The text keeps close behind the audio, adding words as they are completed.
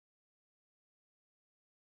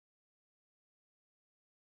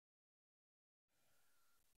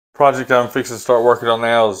Project I'm fixing to start working on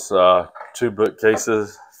now is two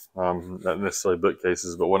bookcases. Not necessarily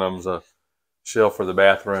bookcases, but one of them's a shelf for the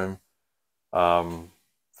bathroom,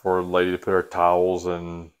 for a lady to put her towels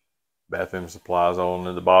and bathroom supplies on.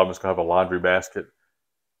 And the bottom is going to have a laundry basket.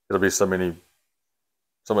 It'll be so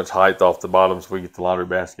much height off the bottom, so we get the laundry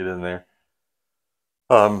basket in there.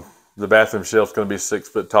 The bathroom shelf's going to be 6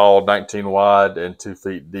 foot tall, 19 wide, and 2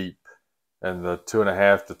 feet deep. And the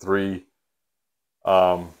 2.5 to 3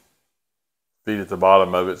 feet at the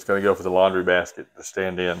bottom of it's going to go for the laundry basket to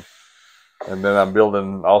stand in. And then I'm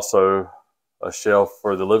building also a shelf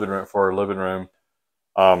for the living room, for our living room.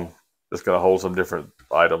 It's going to hold some different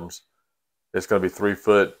items. It's going to be 3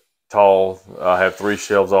 foot tall. I have 3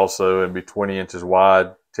 shelves also, and be 20 inches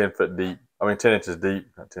wide, 10 foot deep. I mean 10 inches deep,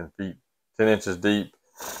 not 10 feet. 10 inches deep.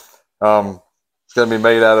 It's going to be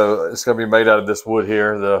made out of this wood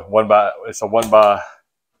here. It's a 1 by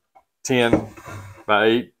 10 by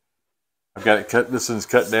 8. I've got it cut. This one's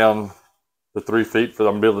cut down to 3 feet.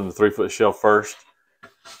 I'm building the 3 foot shelf first.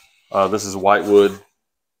 This is whitewood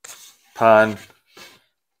pine,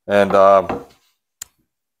 and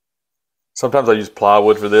sometimes I use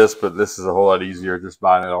plywood for this, but this is a whole lot easier just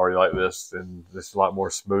buying it already like this, and this is a lot more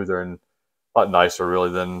smoother and a lot nicer really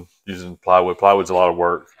than using plywood. Plywood's a lot of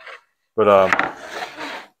work, but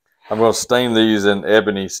I'm going to stain these in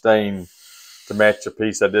ebony stain to match a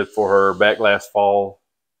piece I did for her back last fall.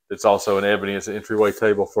 It's also an ebony. It's an entryway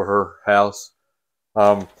table for her house.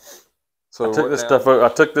 So I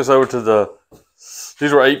took this over to the.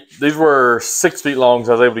 These were 6 feet long,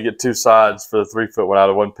 so I was able to get 2 sides for the 3 foot one out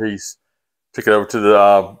of one piece. Took it over to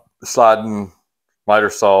the sliding miter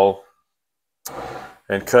saw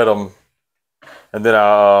and cut them, and then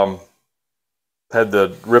I had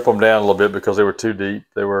to rip them down a little bit because they were too deep.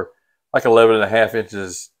 They were like 11.5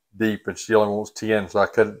 inches deep, and she only wants 10, so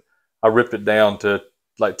I ripped it down to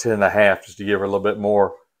like 10.5 just to give her a little bit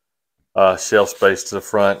more shelf space to the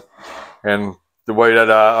front. And the way that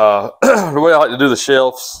the way I like to do the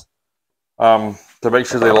shelves, to make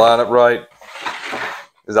sure they line up right,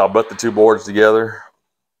 is I'll butt the 2 boards together.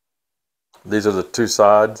 These are the 2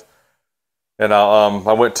 sides, and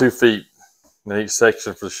I went 2 feet in each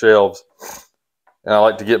section for the shelves. And I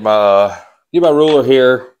like to get my ruler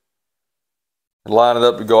here and line it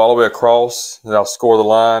up and go all the way across, and I'll score the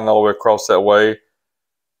line all the way across that way.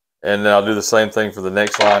 And then I'll do the same thing for the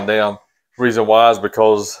next line down. The reason why is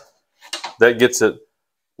because that gets it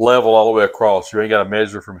level all the way across. You ain't got to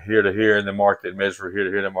measure from here to here and then mark it, measure from here to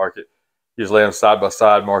here and then mark it. You just lay them side by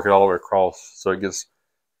side, mark it all the way across, so it gets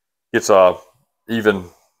even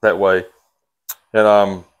that way.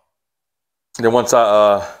 And then once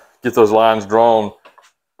I get those lines drawn,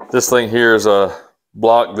 this thing here is a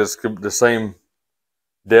block that's the same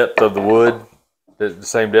depth of the wood, the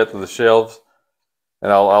same depth of the shelves.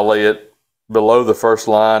 And I'll lay it below the first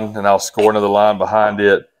line, and I'll score another line behind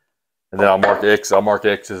it, and then I'll mark X. I'll mark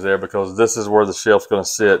X's there because this is where the shelf's going to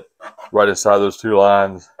sit, right inside those 2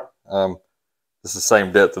 lines. It's the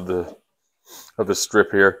same depth of the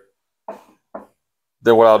strip here.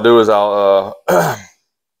 Then what I'll do is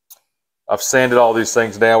I've sanded all these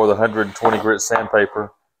things down with 120 grit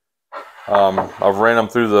sandpaper. I ran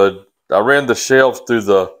the shelves through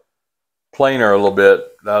the planer a little bit.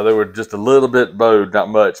 They were just a little bit bowed, not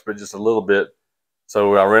much, but just a little bit.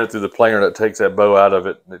 So I ran it through the planer, that takes that bow out of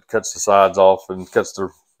it, and it cuts the sides off and cuts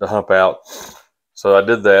the hump out. So I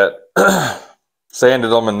did that,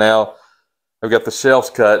 sanded them, and now I've got the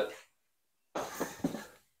shelves cut.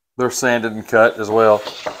 They're sanded and cut as well.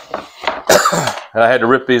 And I had to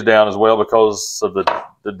rip these down as well because of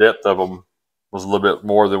the depth of them was a little bit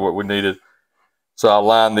more than what we needed. So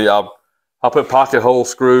I'll put pocket hole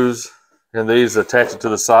screws in these, attach it to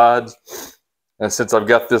the sides. And since I've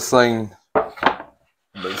got this thing,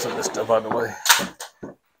 move some of this stuff out of the way.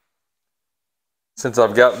 Since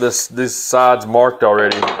I've got these sides marked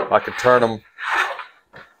already, I can turn them.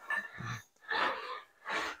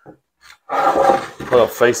 They'll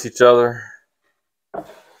face each other.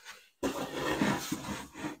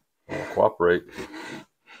 Cooperate.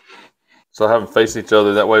 So I have them face each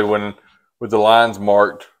other. That way, with the lines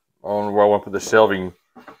marked on where I want to put the shelving,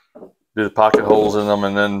 do the pocket holes in them,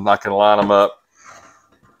 and then I can line them up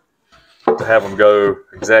to have them go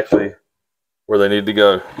exactly where they need to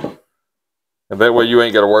go. And that way you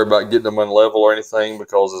ain't got to worry about getting them unlevel or anything,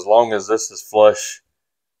 because as long as this is flush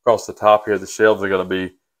across the top here, the shelves are going to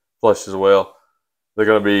be flush as well. They're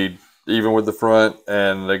going to be even with the front,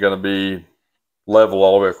 and they're going to be level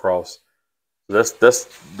all the way across. That's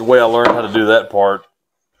the way I learned how to do that part.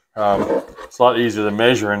 It's a lot easier than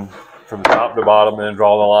measuring from the top to bottom and then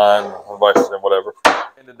draw the line, or vice and whatever.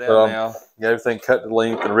 It down now. Got everything cut to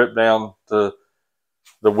length and ripped down to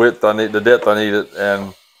the width I need, the depth I need it.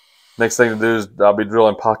 And next thing to do is I'll be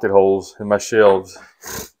drilling pocket holes in my shelves,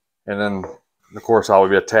 and then of course I will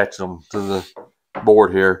be attaching them to the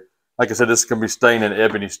board here. Like I said, this is going to be stained in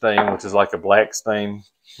ebony stain, which is like a black stain,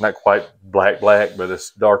 not quite black, but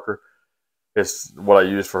it's darker. It's what I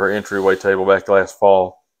used for her entryway table back last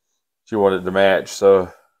fall. She wanted to match,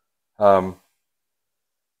 so that's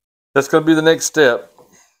going to be the next step.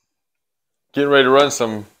 Getting ready to run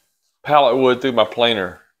some pallet wood through my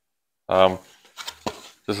planer. This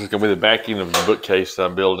is going to be the backing of the bookcase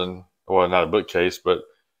I'm building. Well, not a bookcase, but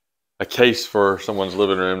a case for someone's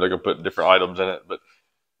living room. They're going to put different items in it, but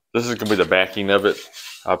this is going to be the backing of it.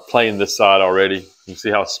 I've planed this side already. You can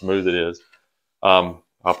see how smooth it is. I'll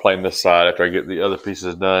plane this side after I get the other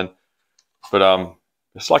pieces done. But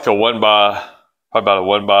it's like a probably about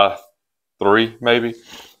a 1x3 maybe.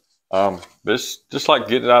 But it's just like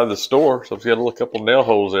getting it out of the store. So it's got a little couple nail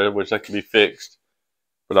holes there, which that can be fixed.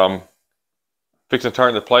 But I'm fixing to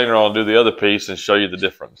turn the planer on and do the other piece and show you the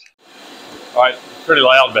difference. All right, it's pretty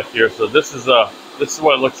loud back here. So this is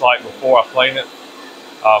what it looks like before I plane it.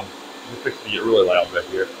 I'm fixing to get really loud back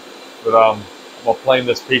here. But I'm gonna plane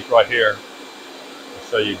this piece right here and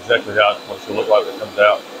show you exactly how it's going to look like when it comes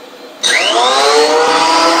out.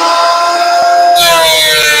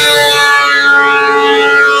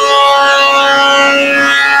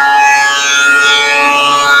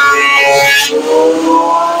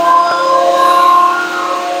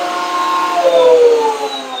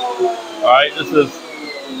 Alright, this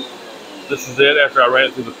is it after I ran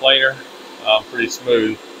it through the planer. Pretty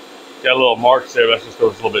smooth. Got a little marks there, but that's just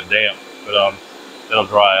because it's a little bit damp, but it'll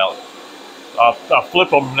dry out. I'll flip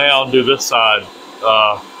them now and do this side.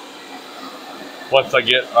 Once I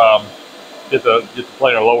get the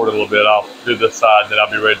planer lowered a little bit, I'll do this side, and then I'll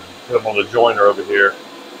be ready to put them on the joiner over here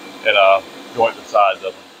and joint the sides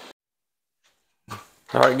of them.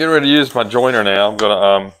 All right, getting ready to use my joiner now. I'm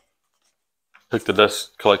gonna hook the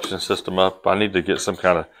dust collection system up. I need to get some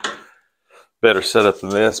kind of better setup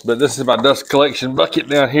than this, but this is my dust collection bucket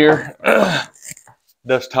down here.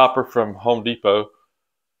 Dust hopper from Home Depot.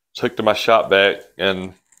 It's hooked to my shop vac,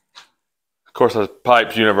 and of course the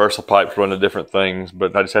pipes, universal pipes, run to different things,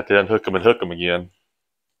 but I just have to unhook them and hook them again.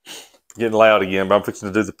 Getting loud again, but I'm fixing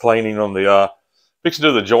to do the planing on the fixing to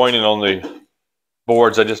do the joining on the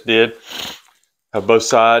boards I just did. Have both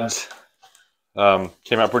sides.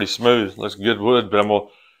 Came out pretty smooth. Looks good wood, but I'm gonna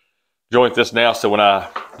joint this now so when I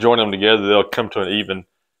join them together they'll come to an even.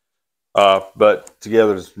 But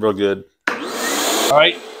together it's real good. All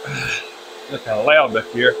right, it's kind of loud back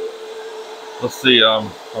here. Let's see.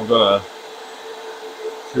 I'm gonna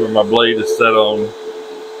see where my blade is set on. I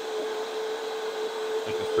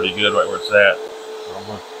think it's pretty good right where it's at. So I'm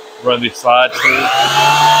gonna run these sides through.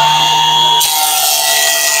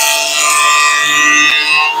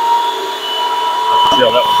 See how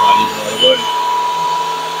that was not even right away.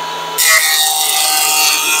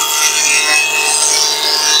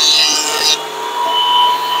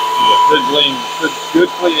 Yeah, good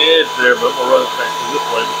clean edge there, but I'm gonna run it back to this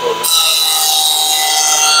way because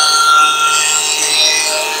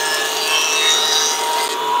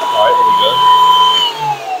alright, there we go.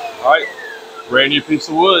 Alright, brand new piece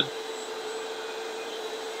of wood.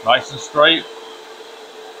 Nice and straight.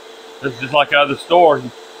 This is just like out of the store.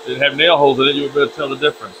 Didn't have nail holes in it, you would be able to tell the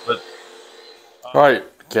difference. But all right,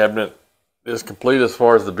 cabinet is complete as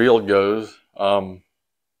far as the build goes. I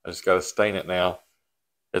just got to stain it now.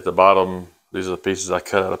 At the bottom, these are the pieces I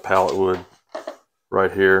cut out of pallet wood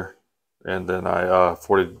right here, and then I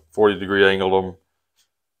 40 degree angled them,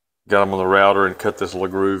 got them on the router, and cut this little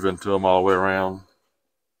groove into them all the way around.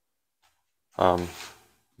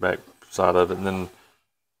 Back side of it, and then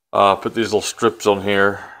put these little strips on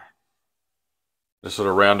here. Just sort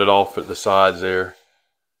of round it off at the sides there.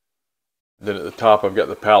 Then at the top I've got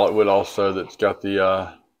the pallet wood also that's got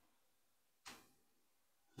the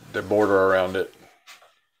border around it.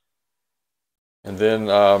 And then,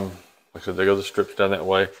 like I said, there go the strips down that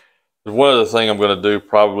way. There's one other thing I'm going to do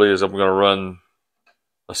probably is I'm going to run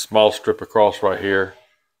a small strip across right here.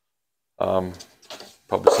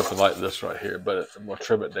 Probably something like this right here, but I'm going to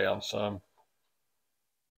trim it down some.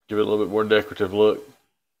 Give it a little bit more decorative look.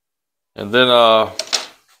 And then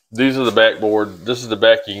these are the backboard. This is the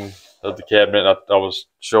backing of the cabinet I was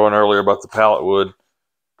showing earlier about the pallet wood.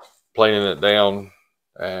 Planing it down,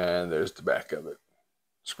 and there's the back of it,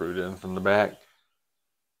 screwed in from the back.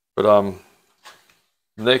 But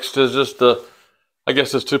next is just I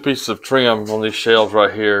guess there's two pieces of trim on these shelves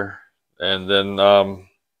right here, and then I'll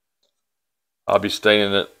be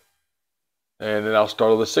staining it And then I'll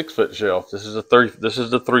start on the 6 foot shelf. This is the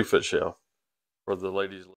 3 foot shelf for the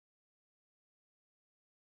ladies.